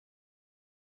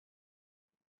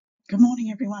Good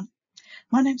morning, everyone.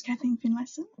 My name's Kathleen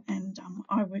Finlayson, and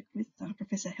I work with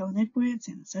Professor Helen Edwards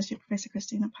and Associate Professor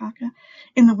Christine Parker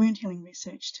in the Wound Healing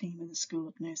Research Team in the School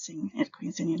of Nursing at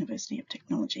Queensland University of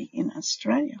Technology in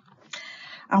Australia.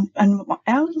 And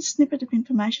our little snippet of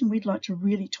information we'd like to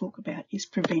really talk about is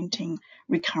preventing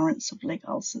recurrence of leg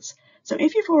ulcers. So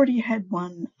if you've already had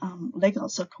one leg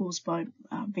ulcer caused by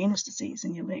venous disease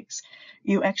in your legs,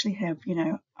 you actually have,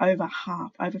 over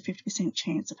 50%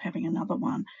 chance of having another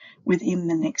one within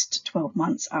the next 12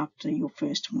 months after your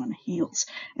first one heals.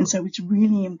 And so it's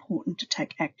really important to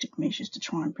take active measures to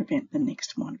try and prevent the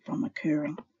next one from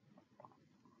occurring.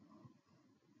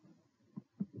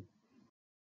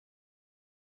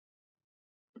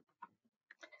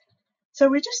 So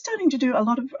we're just starting to do a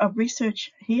lot of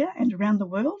research here and around the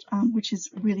world, which is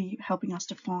really helping us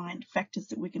to find factors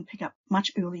that we can pick up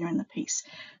much earlier in the piece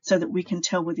so that we can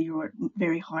tell whether you're at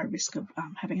very high risk of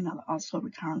having another ulcer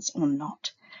recurrence or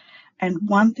not. And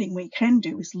one thing we can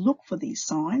do is look for these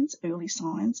signs, early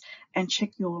signs, and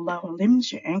check your lower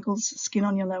limbs, your ankles, skin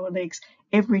on your lower legs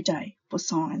every day for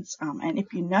signs. And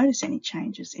if you notice any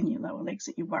changes in your lower legs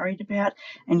that you're worried about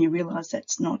and you realise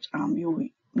that's not your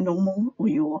normal or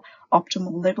your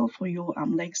optimal level for your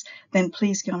legs, then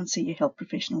please go and see your health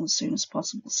professional as soon as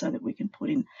possible so that we can put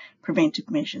in preventive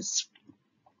measures.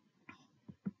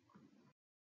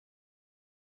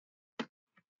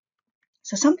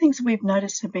 So some things we've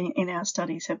noticed have been in our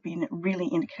studies have been really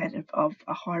indicative of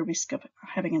a high risk of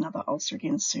having another ulcer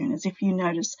again soon, as if you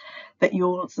notice that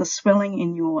the swelling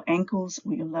in your ankles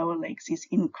or your lower legs is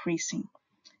increasing.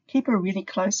 Keep a really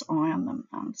close eye on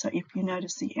them. So if you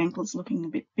notice the ankles looking a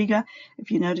bit bigger, if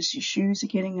you notice your shoes are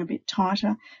getting a bit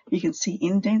tighter, you can see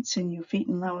indents in your feet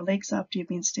and lower legs after you've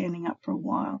been standing up for a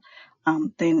while,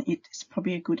 then it's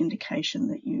probably a good indication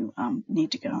that you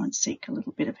need to go and seek a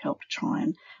little bit of help to try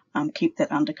and keep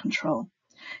that under control.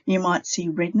 You might see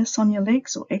redness on your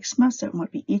legs or eczema, so it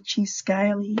might be itchy,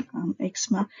 scaly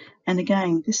eczema. And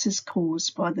again, this is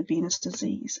caused by the venous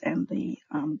disease and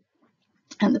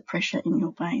the pressure in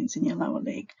your veins in your lower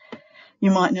leg. You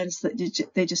might notice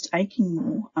that they're just aching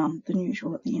more than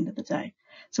usual at the end of the day.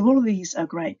 So all of these are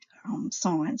great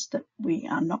signs that we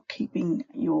are not keeping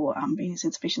your venous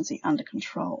insufficiency under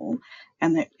control,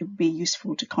 and that it would be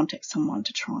useful to contact someone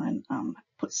to try and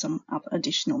put some other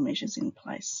additional measures in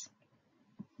place.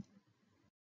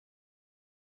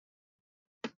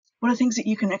 What are things that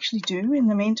you can actually do in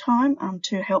the meantime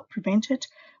to help prevent it?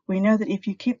 We know that if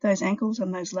you keep those ankles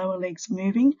and those lower legs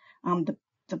moving,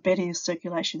 the better is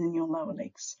circulation in your lower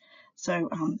legs. So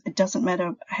it doesn't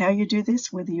matter how you do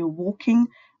this, whether you're walking,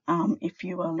 if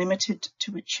you are limited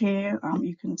to a chair,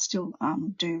 you can still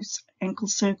do ankle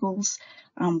circles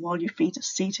while your feet are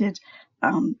seated.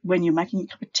 When you're making a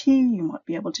cup of tea, you might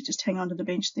be able to just hang onto the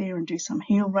bench there and do some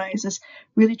heel raises,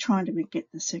 really trying to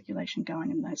get the circulation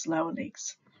going in those lower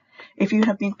legs. If you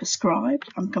have been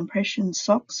prescribed compression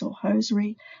socks or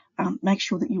hosiery, make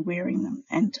sure that you're wearing them,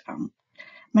 and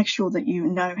make sure that you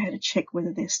know how to check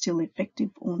whether they're still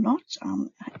effective or not.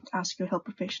 Ask your health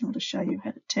professional to show you how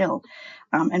to tell.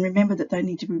 And remember that they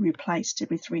need to be replaced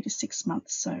every 3 to 6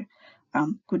 months, so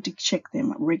good to check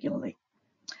them regularly.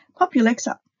 Pop your legs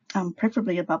up,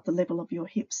 preferably above the level of your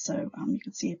hips. So you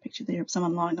can see a picture there of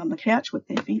someone lying on the couch with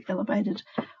their feet elevated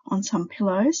on some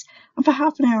pillows. And for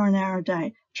half an hour a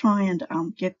day, try and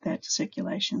get that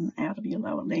circulation out of your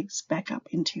lower legs back up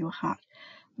into your heart.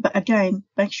 But again,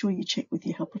 make sure you check with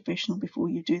your health professional before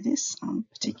you do this,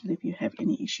 particularly if you have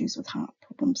any issues with heart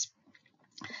problems.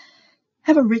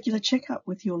 Have a regular checkup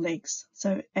with your legs.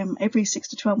 So every 6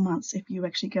 to 12 months, if you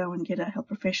actually go and get a health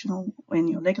professional in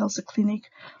your leg ulcer clinic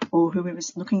or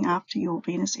whoever's looking after your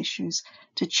venous issues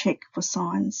to check for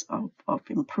signs of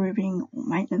improving or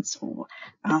maintenance or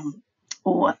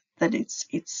that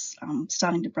it's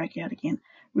starting to break out again.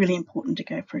 Really important to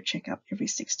go for a checkup every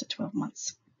 6 to 12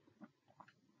 months.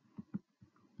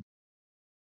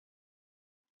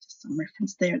 Just some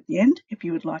reference there at the end if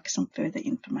you would like some further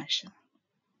information.